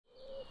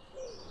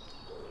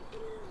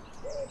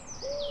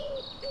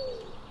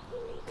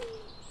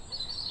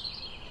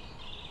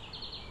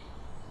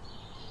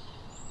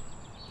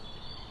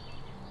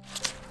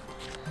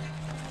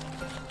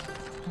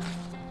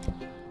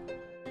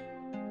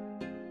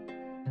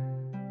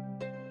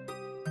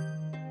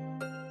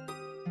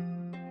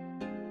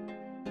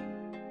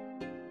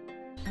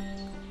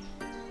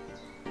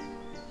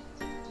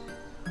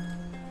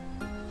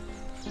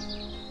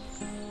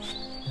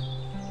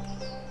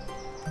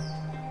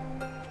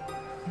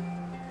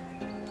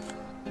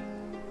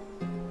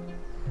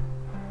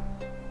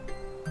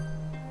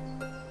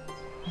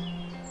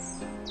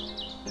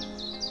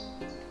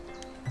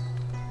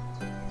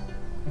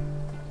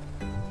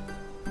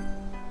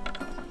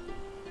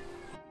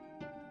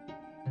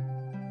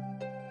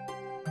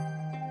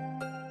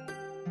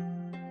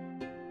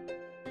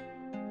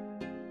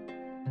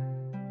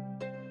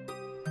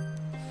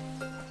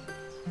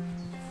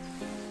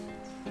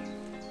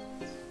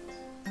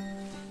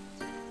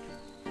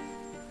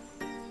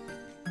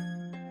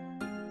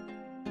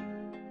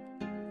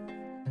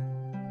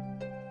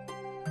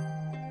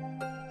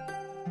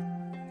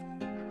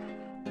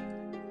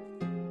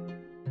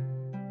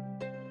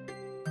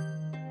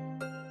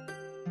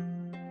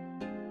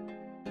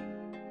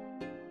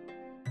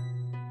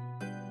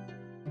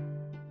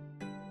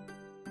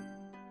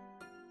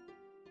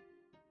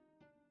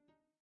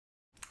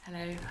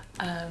Hello,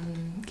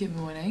 good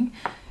morning.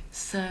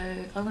 So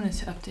I wanted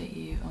to update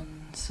you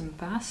on some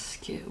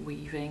basket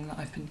weaving that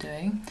I've been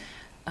doing.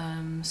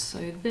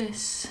 So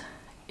this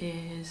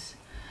is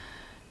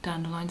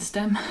dandelion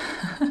stem.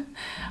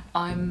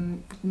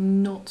 I'm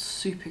not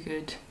super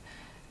good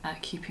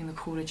at keeping the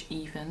cordage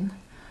even,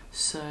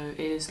 so it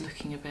is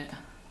looking a bit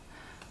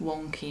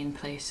wonky in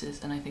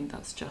places, and I think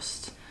that's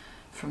just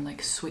from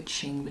like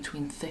switching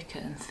between thicker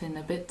and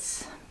thinner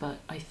bits, but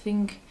I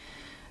think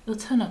it'll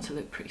turn out to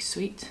look pretty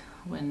sweet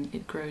when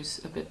it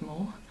grows a bit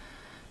more.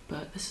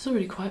 But this is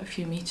already quite a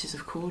few meters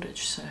of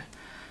cordage, so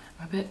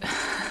I'm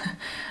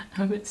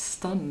a bit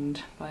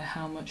stunned by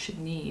how much it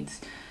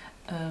needs.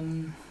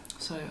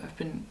 So I've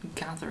been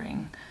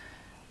gathering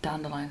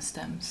dandelion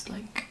stems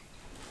like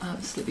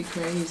absolutely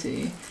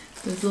crazy.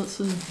 There's lots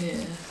of them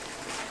here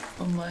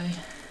on my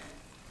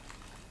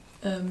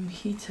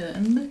heater,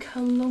 and look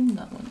how long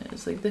that one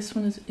is. Like, this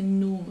one is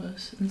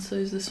enormous, and so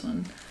is this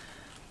one.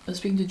 I was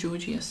speaking to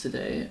Georgie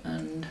yesterday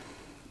and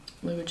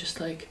we were just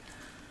like,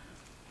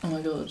 oh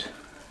my god,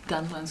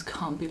 dandelions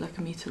can't be like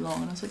a meter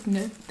long, and I was like,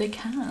 no, they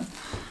can. I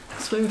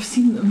swear I've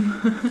seen them.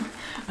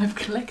 I've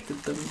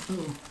collected them.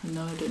 Oh, and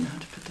now I don't know how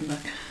to put them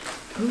back.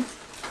 Oh,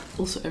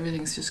 also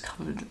everything's just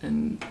covered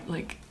in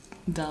like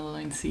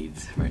dandelion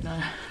seeds right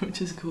now,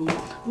 which is cool.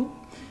 Oh,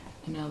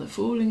 and now they're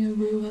falling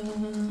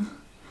everywhere.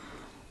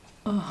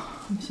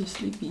 Oh, I'm so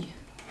sleepy.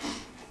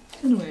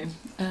 Anyway,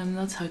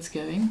 that's how it's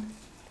going.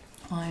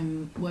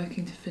 I'm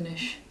working to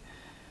finish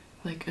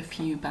like a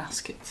few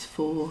baskets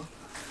for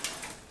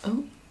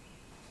a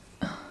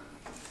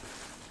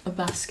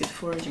basket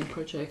foraging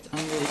project.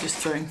 I'm really just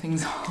throwing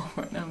things off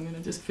right now. I'm gonna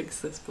just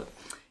fix this, but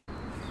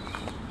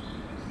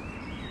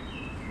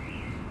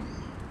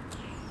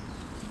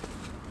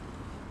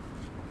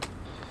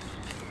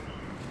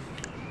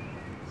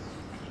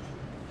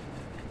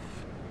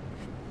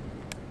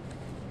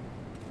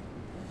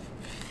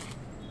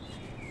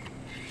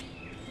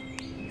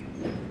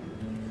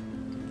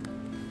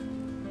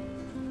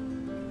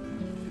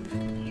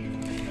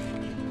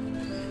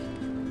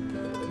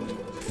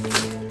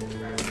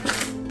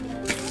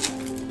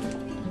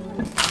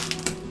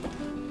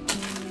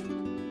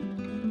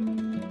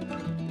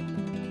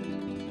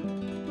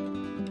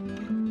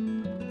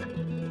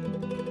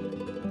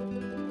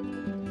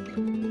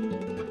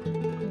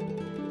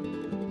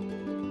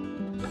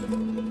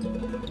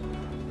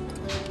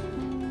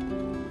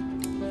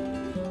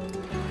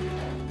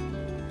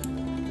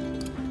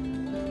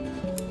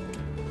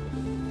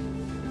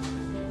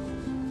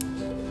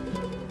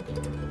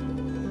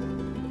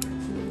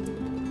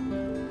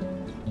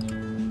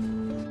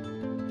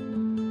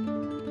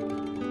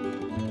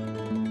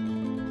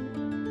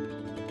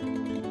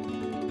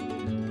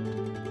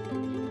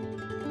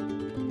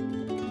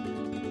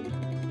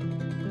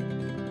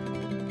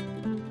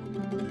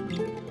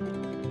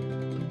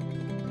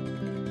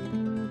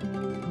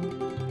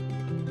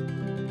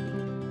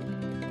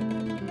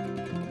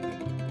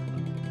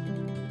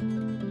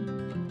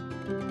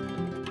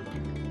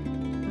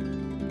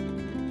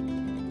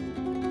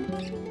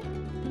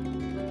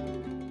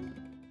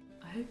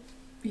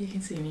you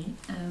can see me.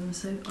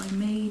 So I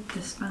made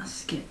this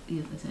basket the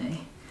other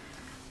day.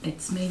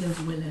 It's made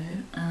of willow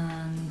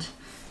and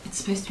it's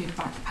supposed to be a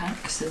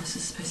backpack, so this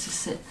is supposed to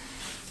sit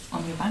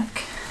on your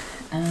back.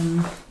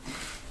 And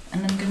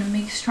I'm going to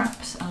make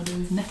straps out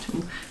of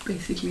nettle,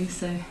 basically.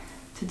 So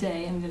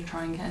today I'm going to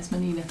try and get as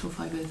many nettle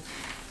fibres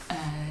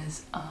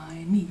as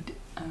I need.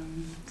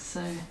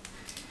 So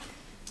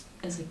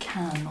as I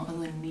can, not as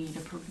I need.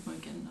 I probably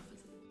won't get enough.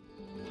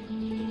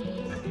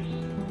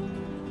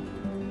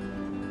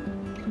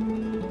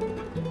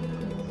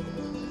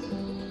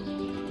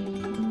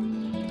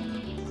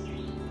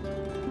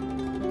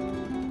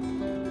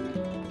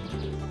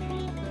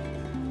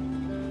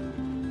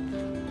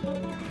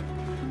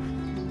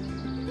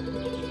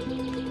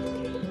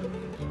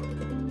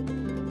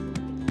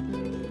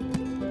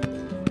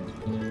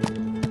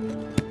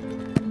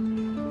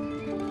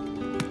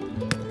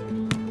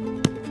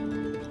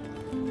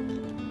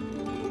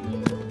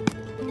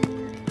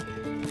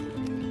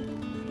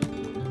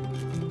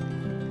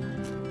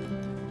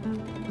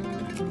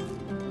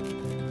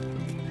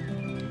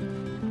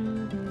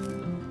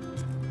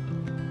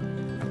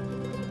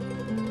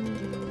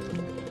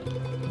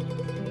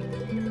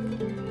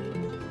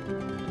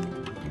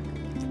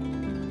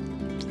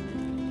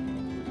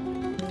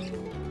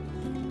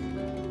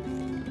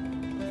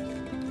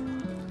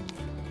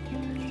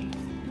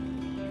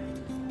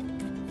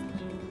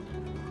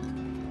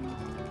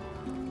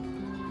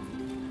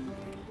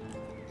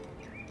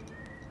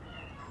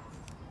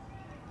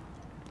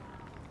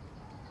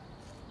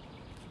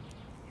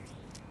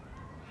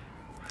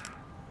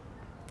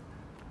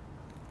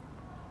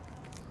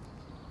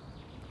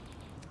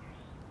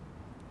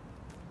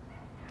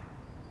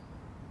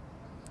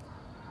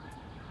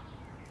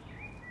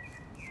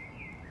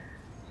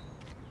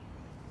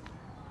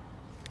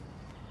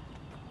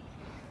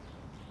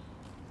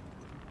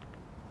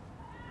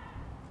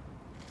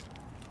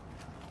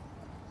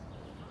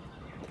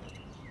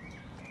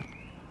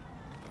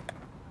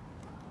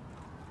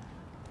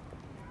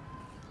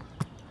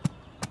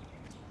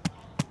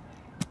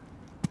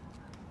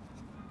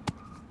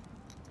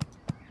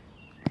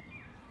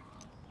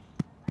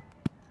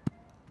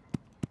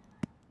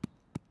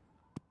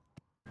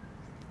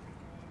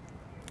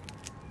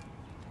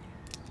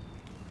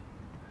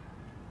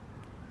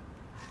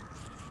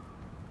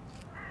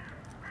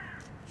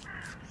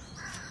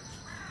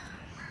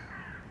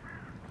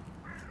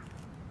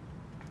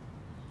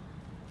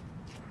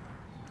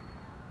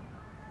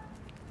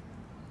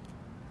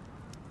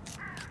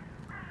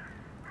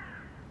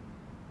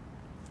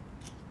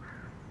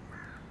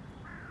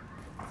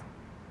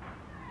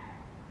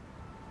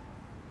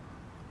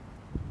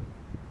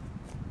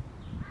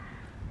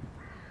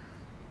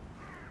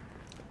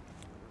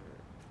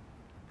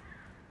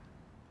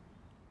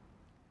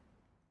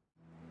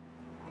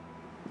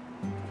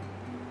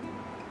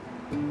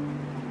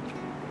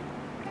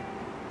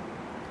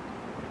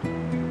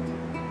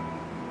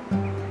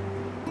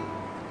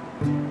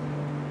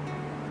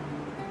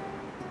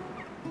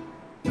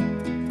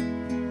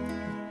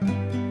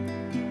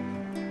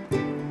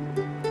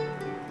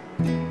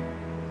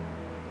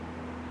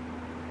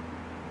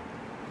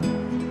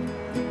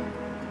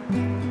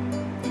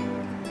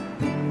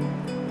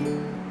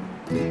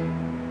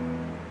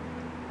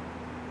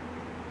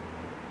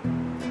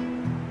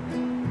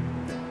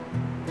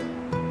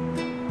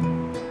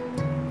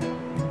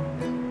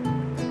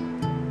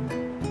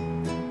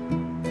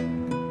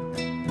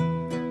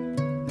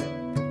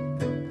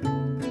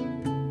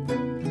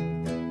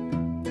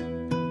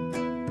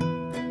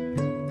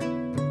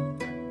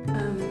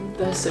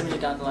 There's so many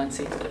dandelion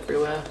seeds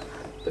everywhere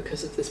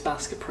because of this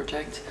basket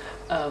project.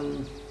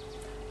 I'm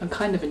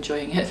kind of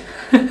enjoying it,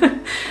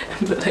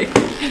 but like,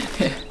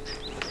 yeah.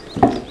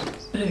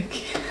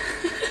 Okay.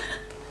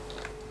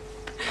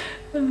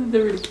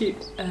 They're really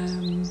cute.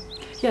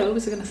 Yeah, what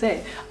was I gonna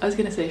say? I was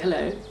gonna say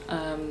hello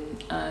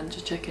and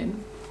just check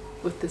in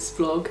with this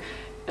vlog.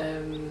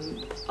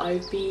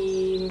 I've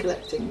been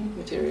collecting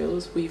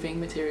materials, weaving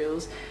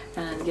materials,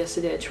 and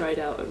yesterday I tried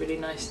out a really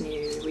nice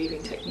new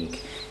weaving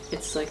technique.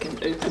 It's like an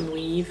open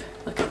weave,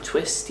 like a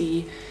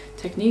twisty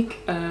technique.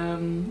 I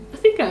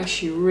think I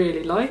actually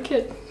really like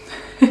it.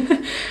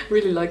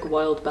 Really like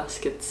wild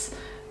baskets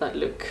that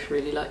look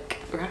really like,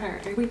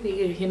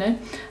 you know?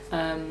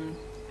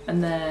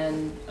 And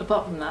then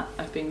apart from that,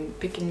 I've been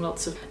picking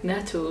lots of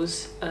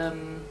nettles.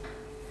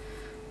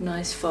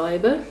 Nice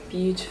fibre,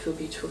 beautiful,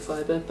 beautiful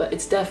fibre, but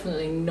it's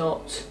definitely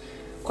not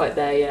quite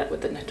there yet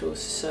with the nettles,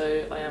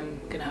 so I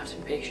am gonna have to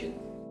be patient.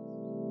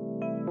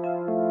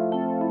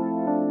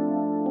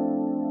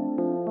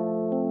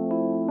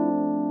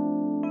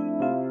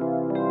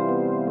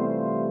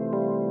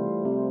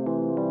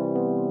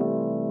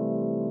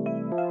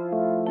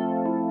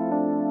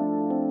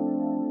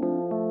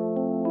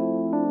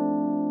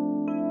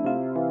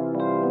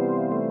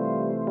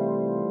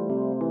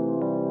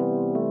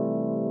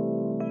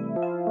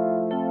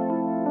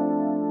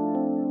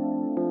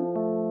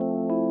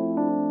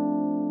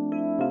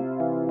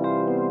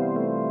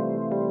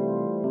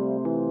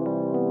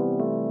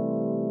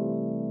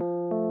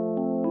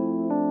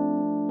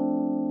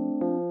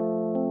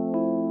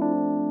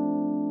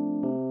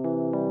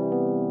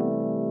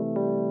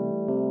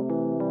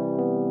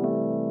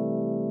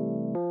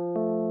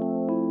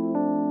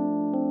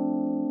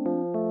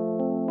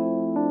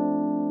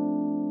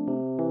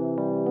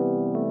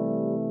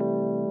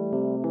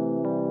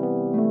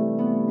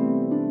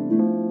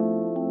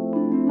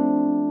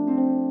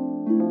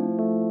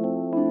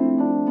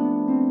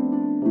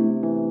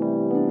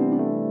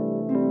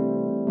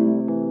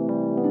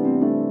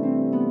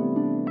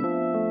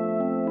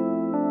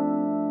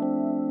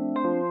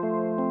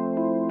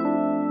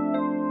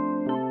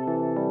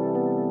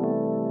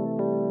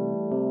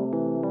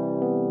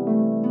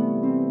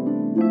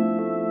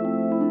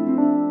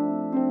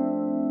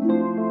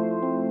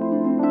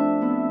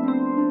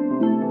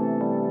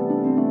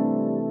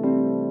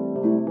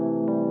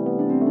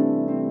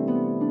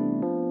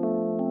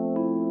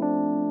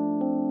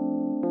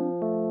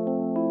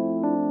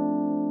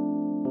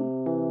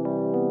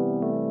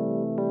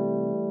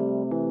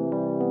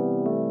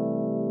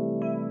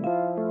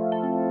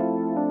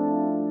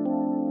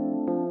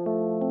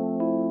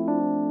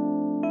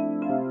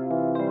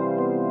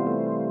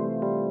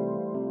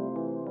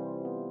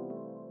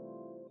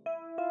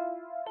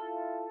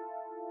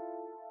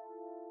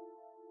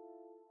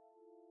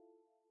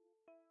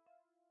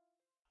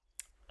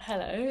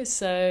 Hello,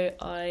 so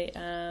I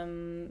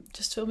am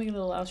just filming a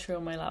little outro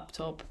on my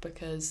laptop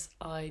because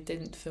I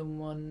didn't film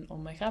one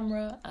on my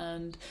camera,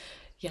 and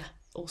yeah,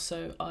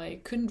 also I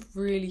couldn't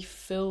really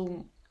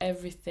film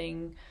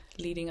everything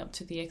leading up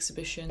to the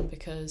exhibition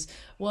because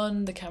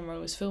one, the camera I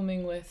was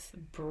filming with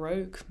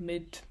broke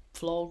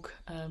mid-vlog,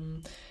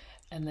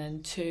 and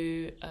then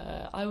two,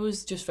 I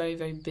was just very,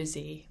 very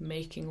busy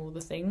making all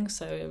the things,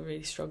 so I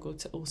really struggled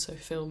to also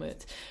film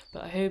it.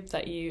 But I hope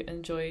that you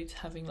enjoyed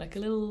having like a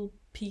little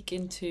peek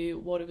into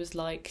what it was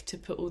like to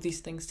put all these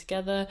things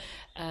together,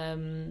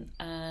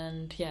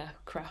 and yeah,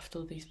 craft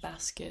all these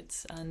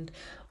baskets. And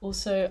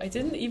also, I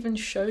didn't even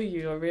show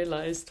you, I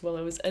realised while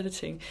I was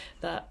editing,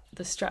 that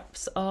the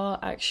straps are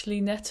actually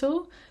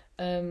nettle.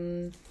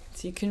 So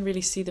you can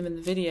really see them in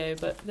the video,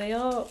 but they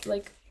are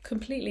like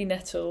completely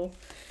nettle.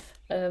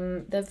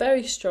 They're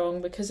very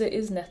strong because it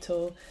is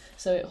nettle,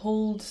 so it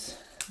holds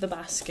the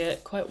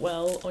basket quite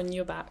well on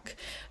your back.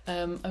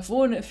 I've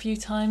worn it a few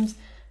times.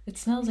 It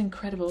smells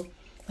incredible.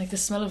 Like, the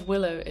smell of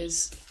willow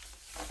is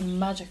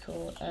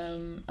magical,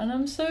 and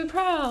I'm so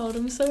proud,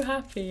 I'm so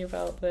happy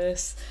about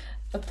this.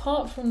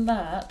 Apart from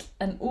that,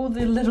 and all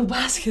the little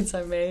baskets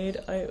I made,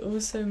 I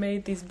also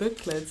made these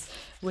booklets,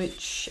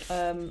 which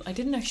I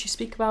didn't actually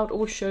speak about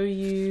or show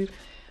you.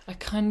 I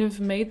kind of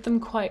made them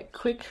quite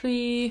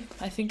quickly,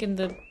 I think in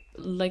the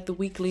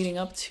week leading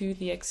up to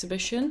the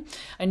exhibition.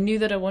 I knew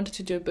that I wanted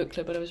to do a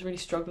booklet, but I was really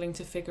struggling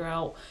to figure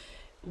out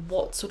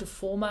what sort of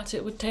format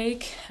it would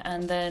take,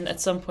 and then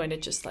at some point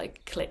it just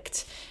like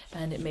clicked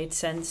and it made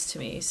sense to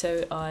me.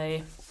 So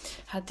I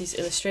had these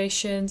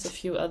illustrations, a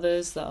few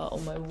others that are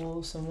on my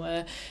wall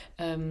somewhere,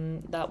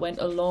 that went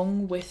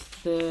along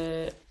with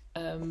the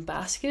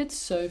baskets.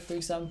 So for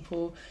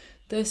example,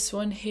 this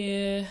one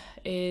here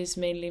is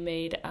mainly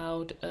made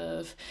out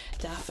of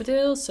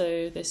daffodil,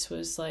 so this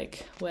was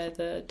like where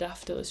the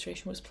daffodil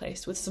illustration was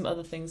placed, with some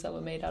other things that were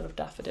made out of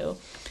daffodil.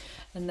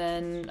 And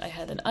then I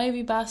had an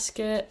ivy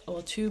basket,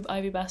 or two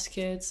ivy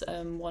baskets,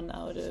 one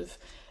out of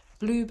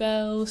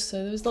bluebells,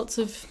 so there was lots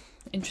of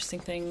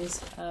interesting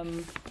things.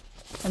 And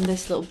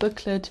this little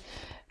booklet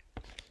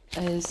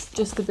is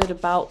just a bit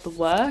about the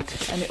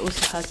work, and it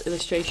also has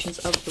illustrations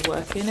of the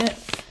work in it.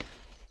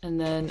 and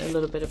then a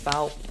little bit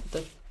about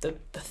the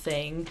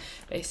thing,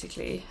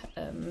 basically.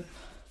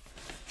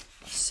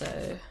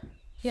 So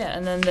yeah,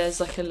 and then there's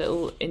like a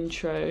little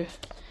intro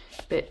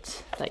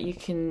bit that you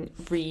can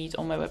read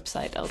on my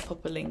website. I'll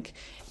pop a link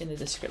in the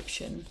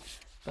description.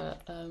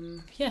 But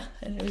yeah,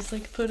 and it was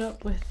like put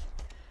up with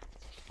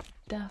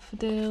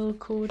daffodil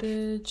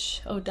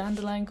cordage,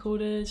 dandelion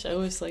cordage. I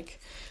always like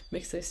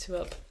mix those two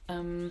up.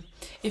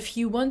 If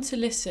you want to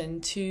listen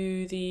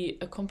to the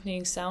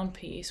accompanying sound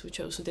piece, which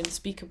I also didn't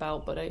speak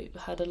about, but I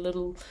had a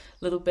little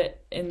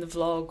bit in the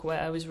vlog where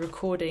I was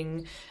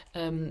recording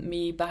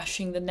me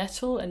bashing the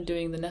nettle and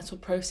doing the nettle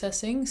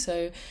processing.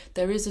 So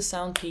there is a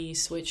sound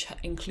piece which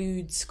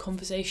includes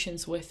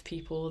conversations with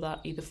people that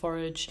either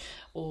forage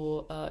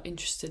or are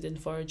interested in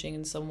foraging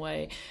in some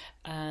way,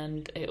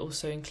 and it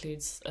also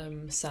includes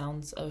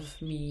sounds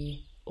of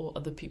me or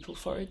other people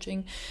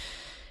foraging.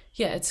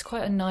 Yeah, it's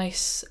quite a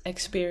nice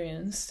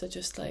experience to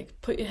just like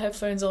put your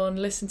headphones on,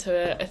 listen to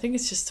it. I think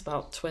it's just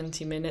about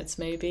 20 minutes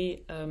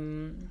maybe.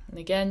 And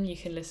again, you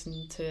can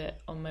listen to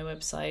it on my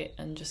website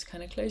and just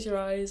kind of close your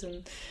eyes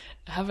and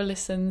have a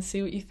listen,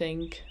 see what you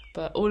think.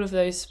 But all of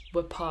those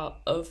were part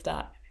of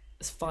that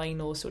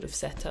final sort of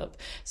setup.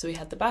 So we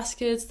had the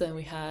baskets, then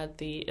we had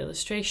the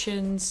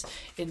illustrations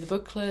in the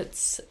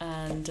booklets,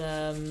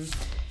 and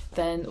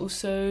then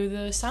also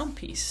the sound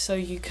piece. So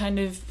you kind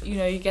of,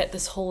 you get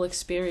this whole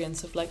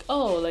experience of like,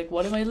 oh, like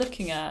what am I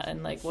looking at,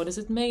 and like what is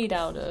it made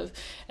out of,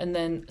 and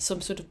then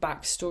some sort of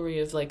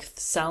backstory of like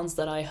sounds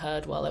that I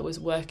heard while I was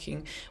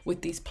working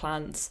with these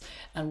plants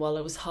and while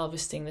I was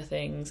harvesting the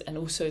things, and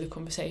also the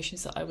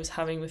conversations that I was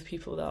having with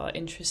people that are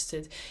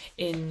interested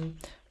in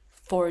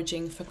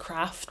foraging for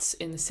crafts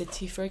in the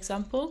city, for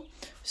example.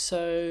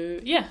 So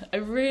yeah, I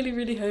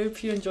really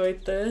hope you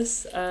enjoyed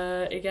this.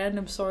 Again,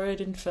 I'm sorry I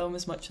didn't film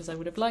as much as I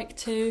would have liked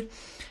to.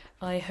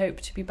 I hope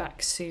to be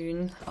back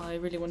soon. I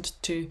really wanted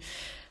to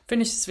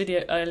finish this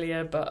video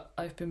earlier, but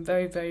I've been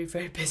very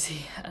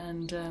busy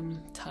and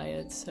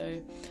tired,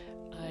 so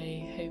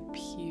I hope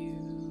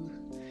you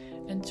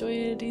enjoy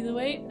it either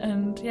way.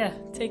 And yeah,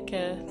 take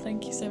care.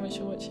 Thank you so much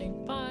for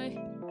watching.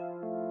 Bye.